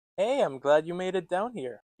Hey, I'm glad you made it down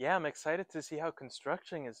here. Yeah, I'm excited to see how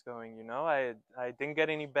construction is going. I didn't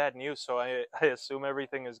get any bad news, so I assume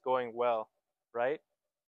everything is going well, right?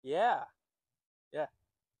 Yeah, yeah.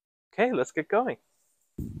 Okay, let's get going.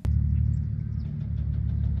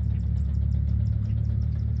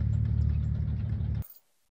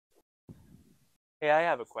 Hey, I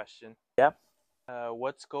have a question. Yeah.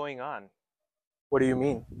 What's going on? What do you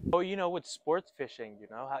mean? Oh, with sports fishing,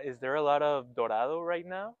 is there a lot of dorado right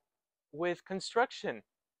now? With construction,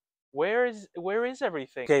 where is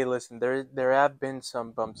everything? Okay, listen, there have been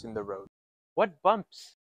some bumps in the road. What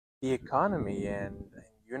bumps? The economy and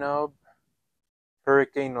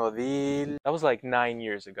Hurricane Odile. That was like 9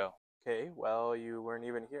 years ago. Okay, well, you weren't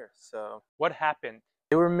even here, so What happened?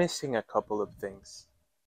 they were missing a couple of things.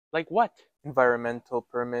 Like what? Environmental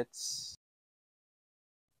permits,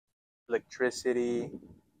 electricity,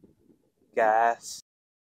 gas,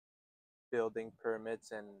 building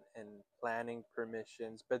permits and planning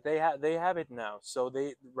permissions, but they have it now. So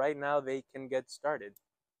they right now they can get started.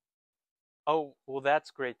 Oh, well, that's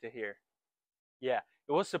great to hear. Yeah,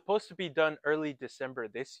 it was supposed to be done early December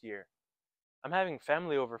this year. I'm having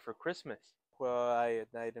family over for Christmas. Well,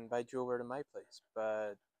 I'd invite you over to my place,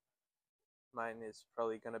 but mine is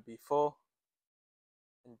probably gonna be full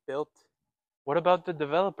and built. What about the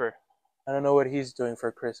developer? I don't know what he's doing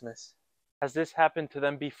for Christmas. Has this happened to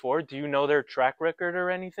them before? Do you know their track record or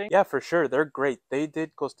anything? Yeah, for sure, they're great. They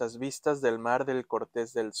did Costas Vistas del Mar del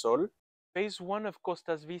Cortés del Sol. Phase 1 of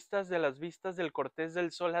Costas Vistas de las Vistas del Cortés del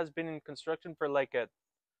Sol has been in construction for like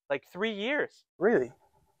 3 years. Really?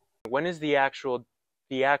 When is the actual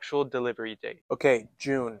delivery date? Okay,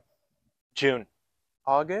 June, June,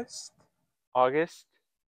 August, August,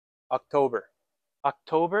 October.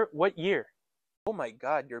 October? What year? Oh my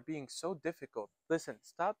God, you're being so difficult. Listen,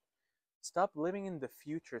 stop living in the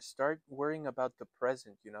future. Start worrying about the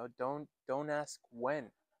present, Don't ask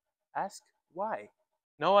when. Ask why.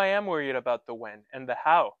 No, I am worried about the when and the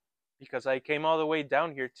how, because I came all the way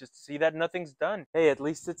down here just to see that nothing's done. Hey, at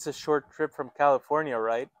least it's a short trip from California,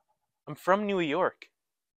 right? I'm from New York.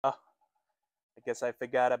 Oh, I guess I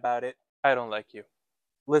forgot about it. I don't like you.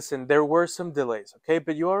 Listen, there were some delays, okay?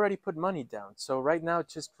 But you already put money down. So right now,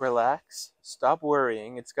 just relax. Stop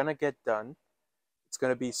worrying. It's gonna get done. It's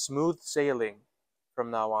gonna be smooth sailing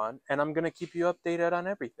from now on. And I'm gonna keep you updated on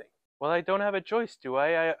everything. Well, I don't have a choice, do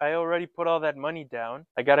I? I already put all that money down.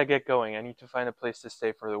 I gotta get going. I need to find a place to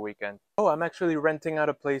stay for the weekend. Oh, I'm actually renting out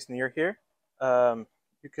a place near here. Um,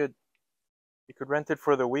 you could rent it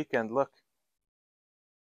for the weekend. Look.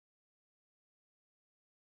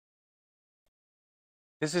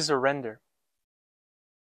 This is a render.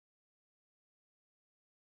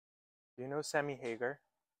 Do you know Sammy Hagar?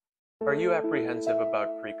 Are you apprehensive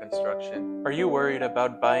about pre-construction? Are you worried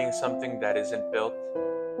about buying something that isn't built?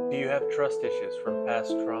 Do you have trust issues from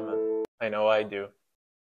past trauma? I know I do.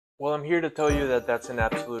 Well, I'm here to tell you that that's an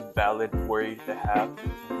absolute valid worry to have.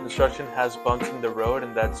 Construction has bumps in the road,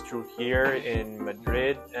 and that's true here in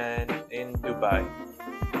Madrid and in Dubai.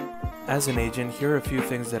 As an agent, here are a few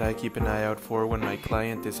things that I keep an eye out for when my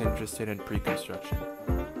client is interested in pre-construction.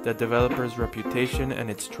 The developer's reputation and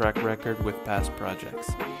its track record with past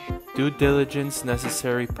projects. Due diligence,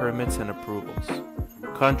 necessary permits and approvals.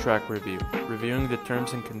 Contract review, reviewing the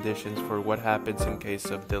terms and conditions for what happens in case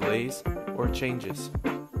of delays or changes.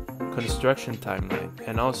 Construction timeline,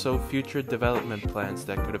 and also future development plans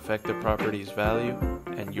that could affect the property's value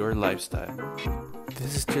and your lifestyle.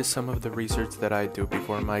 This is just some of the research that I do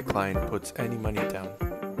before my client puts any money down.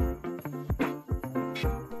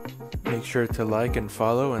 Make sure to like and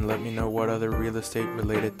follow and let me know what other real estate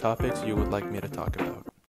related topics you would like me to talk about.